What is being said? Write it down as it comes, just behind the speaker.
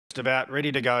About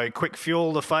ready to go. Quick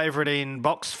Fuel, the favourite in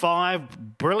box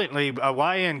 5, brilliantly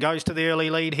away and goes to the early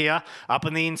lead here. Up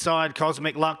in the inside,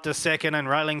 Cosmic Luck to second, and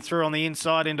railing through on the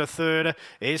inside into third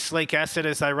is Sleek Acid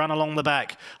as they run along the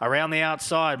back. Around the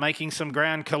outside, making some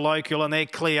ground, Colloquial, and they're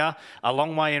clear. A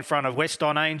long way in front of West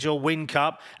on Angel, Win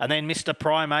Cup, and then Mr.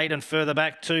 Primate, and further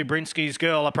back to Brinsky's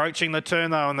Girl. Approaching the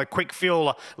turn though, and the Quick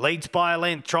Fuel leads by a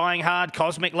length, trying hard.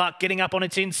 Cosmic Luck getting up on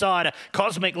its inside.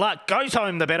 Cosmic Luck goes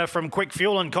home the better from Quick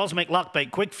Fuel, and Cosmic Luck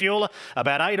beat Quick Fuel.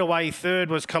 About 8 away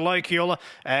third was Colloquial,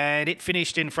 and it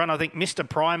finished in front, I think, Mr.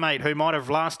 Primate, who might have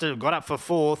got up for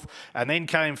fourth, and then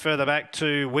came further back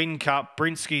to Win Cup,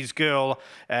 Brinsky's Girl,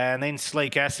 and then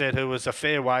Sleek Acid, who was a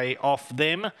fair way off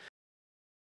them.